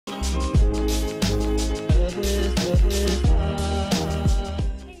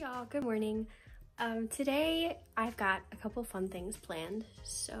good morning. Today I've got a couple fun things planned.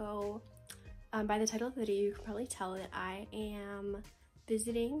 So by the title of the video, you can probably tell that I am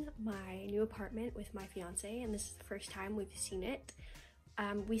visiting my new apartment with my fiance, and this is the first time we've seen it.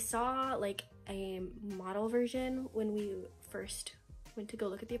 We saw like a model version when we first went to go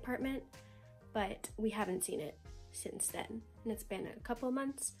look at the apartment, but we haven't seen it since then, and it's been a couple of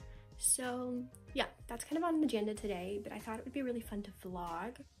months. So yeah, that's kind of on the agenda today, but I thought it would be really fun to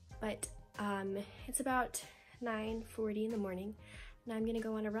vlog. But it's about 9:40 in the morning, and I'm gonna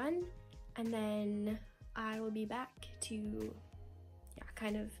go on a run, and then I will be back to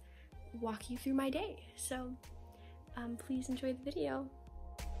kind of walk you through my day. So please enjoy the video.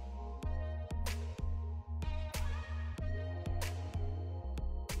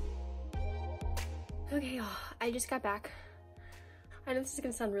 Okay, y'all, I just got back. I know this is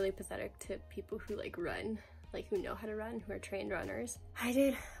gonna sound really pathetic to people who like run, like who know how to run, who are trained runners. I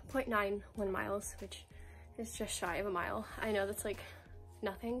did 0.91 miles, which is just shy of a mile. I know that's like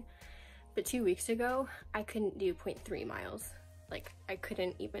nothing, but 2 weeks ago, I couldn't do 0.3 miles. Like I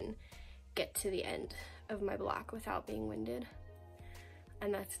couldn't even get to the end of my block without being winded.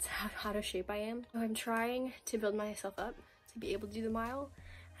 And that's how out of shape I am. So I'm trying to build myself up to be able to do the mile,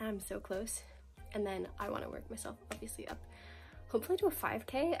 and I'm so close. And then I want to work myself obviously up, hopefully to a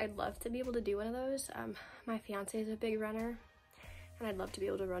 5K. I'd love to be able to do one of those. My fiance is a big runner, and I'd love to be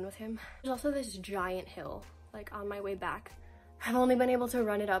able to run with him. There's also this giant hill, like on my way back. I've only been able to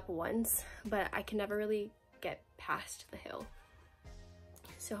run it up once, but I can never really get past the hill.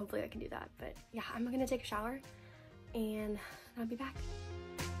 So hopefully I can do that. But yeah, I'm gonna take a shower and I'll be back.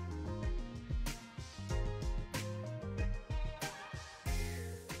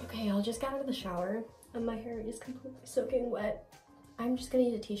 Okay, I'll just get out of the shower and my hair is completely soaking wet. I'm just gonna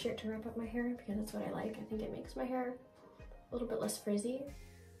use a t-shirt to wrap up my hair because that's what I like. I think it makes my hair a little bit less frizzy.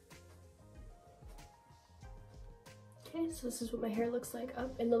 Okay, so this is what my hair looks like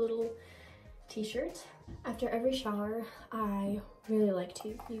up in the little t-shirt. After every shower, I really like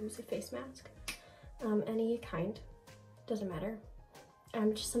to use a face mask. Any kind, doesn't matter.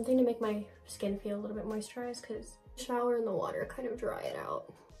 Just something to make my skin feel a little bit moisturized, because the shower and the water kind of dry it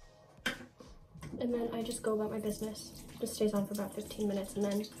out. And then I just go about my business. Just stays on for about 15 minutes, and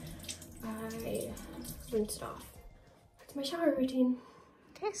then I rinse it off. That's my shower routine.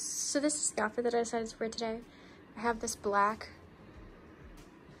 Okay, so this is the outfit that I decided to wear today. I have this black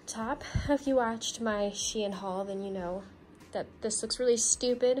top. If you watched my Shein haul, then you know that this looks really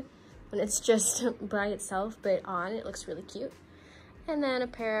stupid when it's just by itself, but on it looks really cute. And then a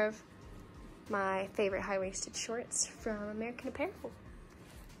pair of my favorite high-waisted shorts from American Apparel.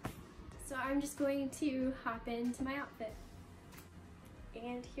 So I'm just going to hop into my outfit.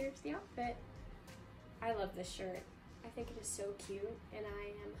 And here's the outfit. I love this shirt. I think it is so cute, and I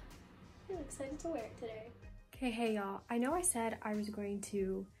am really excited to wear it today. Okay, hey y'all. I know I said I was going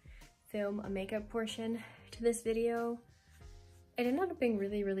to film a makeup portion to this video. It ended up being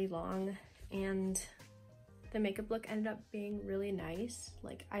really, really long, and the makeup look ended up being really nice.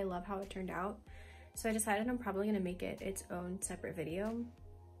 Like, I love how it turned out. So I decided I'm probably gonna make it its own separate video.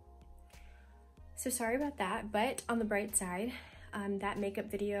 So sorry about that, but on the bright side, that makeup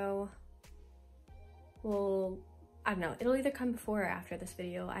video will, I don't know, it'll either come before or after this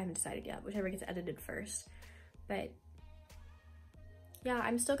video. I haven't decided yet, whichever gets edited first. But yeah,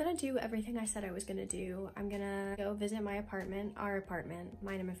 I'm still gonna do everything I said I was gonna do. I'm gonna go visit my apartment, our apartment,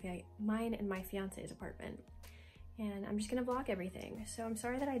 mine and my fiance's apartment. And I'm just gonna vlog everything. So I'm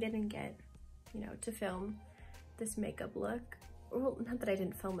sorry that I didn't get, to film this makeup look. Well, not that I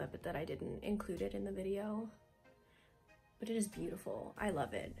didn't film it, but that I didn't include it in the video. But it is beautiful. I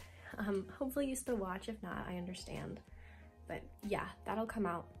love it. Hopefully you still watch. If not, I understand. But yeah, that'll come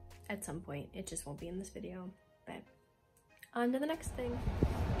out at some point. It just won't be in this video. But on to the next thing.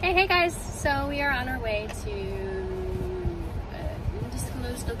 Okay, hey guys. So we are on our way to an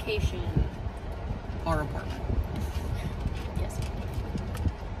undisclosed location. Our apartment. Yes.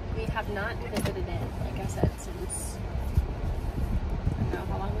 We have not visited it, like I said, since, I don't know,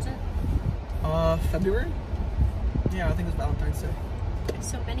 how long was it? February? Yeah, I think it was Valentine's Day.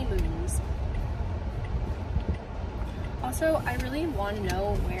 So many moons. Also, I really want to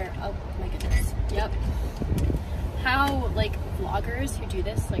know where, oh my goodness, yep. How, like, vloggers who do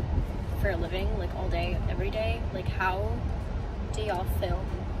this, like, for a living, like, all day, every day, like, how do y'all film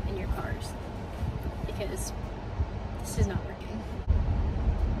in your cars? Because this is not working.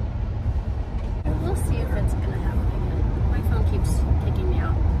 We'll see if it's gonna happen. My phone keeps kicking me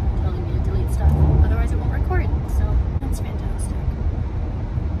out, telling me to delete stuff. Otherwise it won't record, so that's fantastic.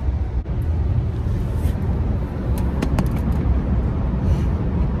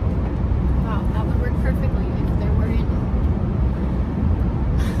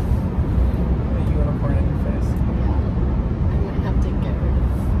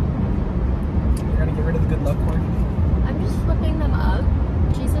 luck coin? I'm just flipping them up.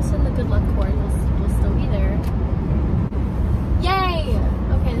 Jesus and the good luck coin will still be there. Yay!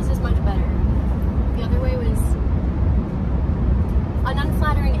 Okay, this is much better. The other way was an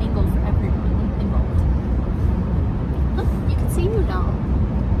unflattering angle for everyone involved. Look, you can see you now.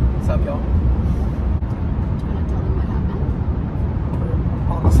 What's up, y'all? Do you want to tell them what happened?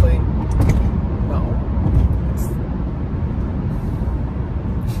 Honestly, no.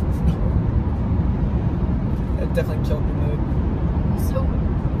 It definitely killed the mood. So,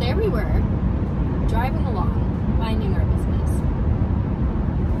 there we were, driving along, minding our business,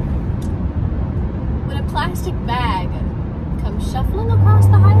 when a plastic bag comes shuffling across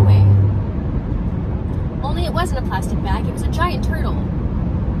the highway. Only it wasn't a plastic bag, it was a giant turtle.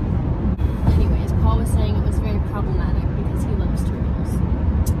 Anyways, Paul was saying it was very problematic because he loves turtles.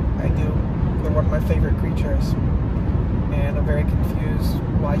 I do. They're one of my favorite creatures. And I'm very confused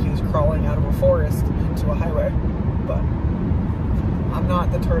why he was crawling out of a forest into a highway. But I'm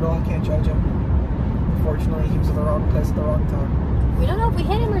not the turtle, I can't judge him. Unfortunately, he was in the wrong place at the wrong time. We don't know if we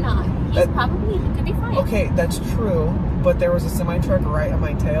hit him or not. He could be fine. Okay, that's true, but there was a semi-truck right on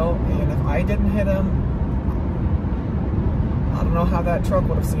my tail, and if I didn't hit him, I don't know how that truck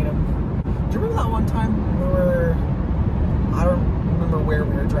would have seen him. Do you remember that one time I don't remember where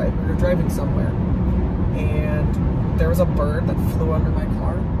we were driving. We were driving somewhere, and there was a bird that flew under my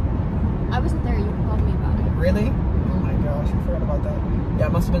car. I wasn't there, you called me about it. Really? Oh my gosh, I forgot about that. Yeah, I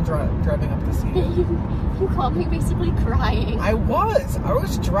must have been driving up to see you. You called me basically crying. I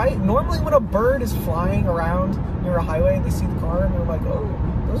was driving. Normally when a bird is flying around near a highway, they see the car and they're like, oh,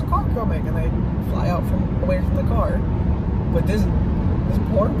 there's a car coming, and they fly out away from the car. But this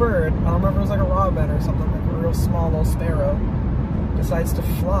poor bird, I don't remember if it was like a robin or something, like a real small little sparrow, decides to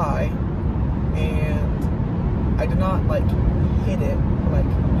fly, and I did not like hit it, like,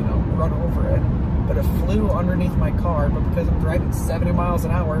 you know, run over it, but it flew underneath my car. But because I'm driving 70 miles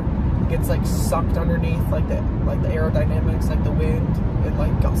an hour, it gets like sucked underneath, like the aerodynamics, like the wind, it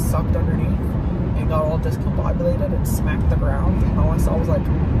like got sucked underneath and got all discombobulated and smacked the ground. And all I saw was like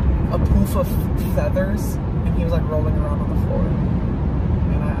a poof of feathers, and he was like rolling around on the floor.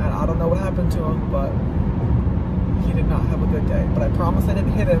 And I don't know what happened to him, but he did not have a good day. But I promise I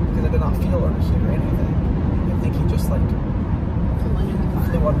didn't hit him because I did not feel or hear anything. I think he just like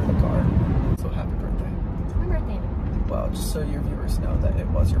flew under the car. So happy birthday. It's my birthday. Well, just so your viewers know that it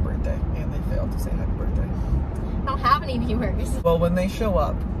was your birthday and they failed to say happy birthday. I don't have any viewers. Well, when they show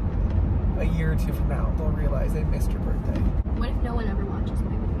up a year or two from now, they'll realize they missed your birthday. What if no one ever watches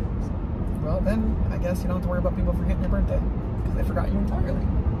my videos? Well, then I guess you don't have to worry about people forgetting your birthday because they forgot you entirely.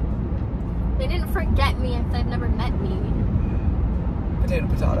 They didn't forget me if they've never met me. Potato,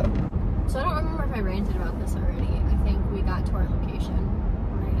 potato. So I don't remember if I ranted about this already. I think we got to our location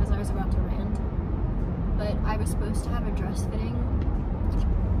right as I was about to rant. But I was supposed to have a dress fitting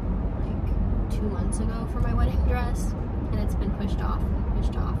like 2 months ago for my wedding dress, and it's been pushed off and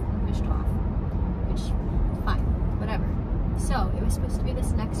pushed off and pushed off, which, fine, whatever. So it was supposed to be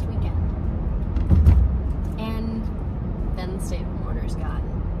this next weekend, and then the stay-at-home orders got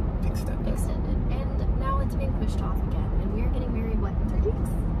extended, and now it's being pushed off again, and we are getting married, what, in 3 weeks?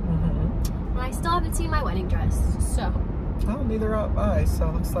 And I still haven't seen my wedding dress, so. Oh, neither have I, so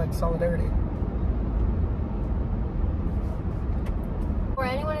it looks like solidarity. Or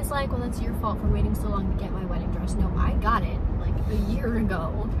anyone is like, well, that's your fault for waiting so long to get my wedding dress. No, I got it like a year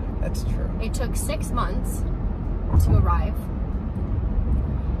ago. That's true. It took 6 months to arrive,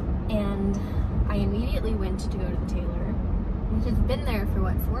 and I immediately went to go to the tailor, which has been there for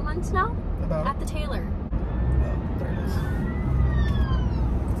what, 4 months now? About at the tailor. Oh, there it is.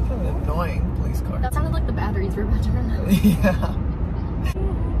 It's kind of an annoying police car. That sounded like the batteries were about to run out. Yeah.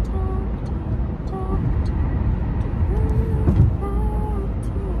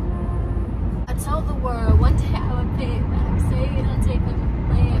 I tell the world one day I would pay it back. Say it on tape and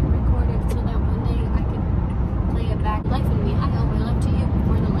play it, record it, so that one day I could play it back. Life in me, I owe my life to you.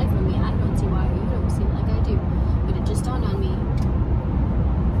 For the life of me, I don't see why you don't see like I do. But it just dawned on me.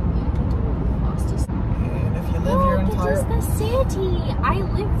 You lost us. And if you live your entire... This is the city. I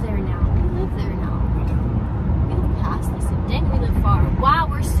live there now. We live there now. We do. We live past this. Dang, we live far. Wow,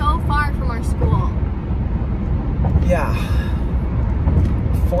 we're so far from our school. Yeah.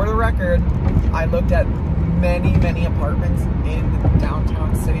 For the record, I looked at many, many apartments in the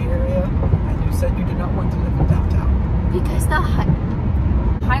downtown city area, and you said you did not want to live in downtown. Because the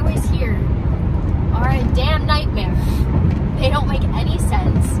highways here are a damn nightmare. They don't make any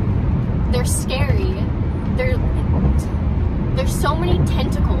sense. They're scary. There's so many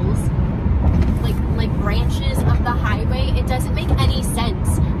tentacles, like branches of the highway. It doesn't make any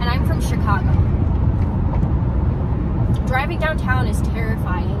sense. And I'm from Chicago. driving downtown is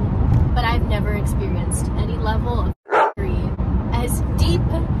terrifying, but I've never experienced any level of fear as deep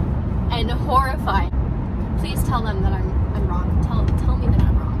and horrifying. Please tell them that I'm wrong. Tell me that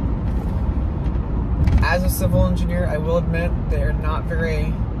I'm wrong. As a civil engineer, I will admit they're not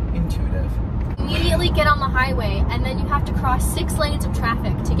very intuitive. Immediately get on the highway, and then you have to cross 6 lanes of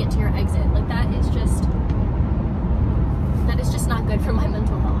traffic to get to your exit. Like that is just not good for my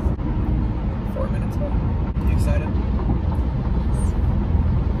mental health. 4 minutes away. You excited?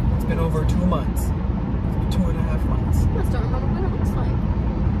 It's been over 2 months. 2.5 months. I just don't remember what it looks like.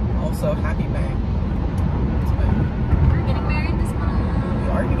 Also, happy May. We're getting married this month. We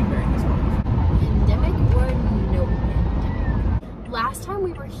are getting married this month. Pandemic or no pandemic? Last time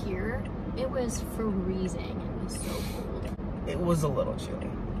we were here, it was freezing. It was so cold. It was a little chilly.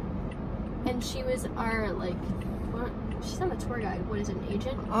 And she was our, like, what? She's not a tour guide. What is it, an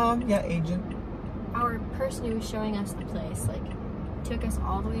agent? Yeah, agent. Our person who was showing us the place, like, took us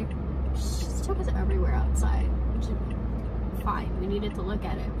all the way, she just took us everywhere outside, which is fine. We needed to look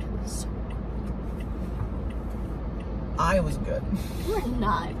at it, but it was so cold. I was good. You were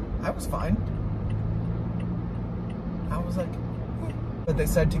not. I was fine. I was like, but they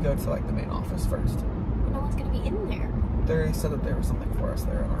said to go to like the main office first. No one's gonna be in there. They said that there was something for us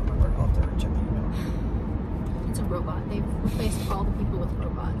there. I don't remember. I'll have to check the email. It's a robot. They've replaced all the people with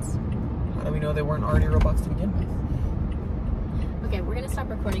robots. How do we know they weren't already robots to begin with? Okay, we're gonna stop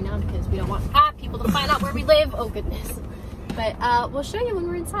recording now because we don't want people to find out where we live. Oh goodness. But we'll show you when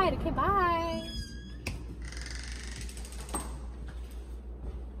we're inside. Okay, bye.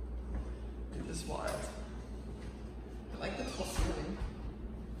 Dude, this is wild. I like the tall ceiling.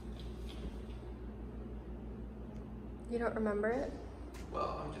 You don't remember it?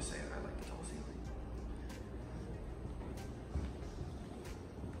 Well, I'm just saying I like the tall ceiling.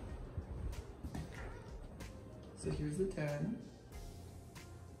 So here's the 10.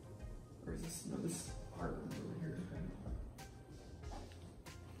 Or is this? No, this art room over here.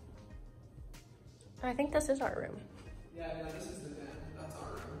 I think this is our room. Yeah, no, this is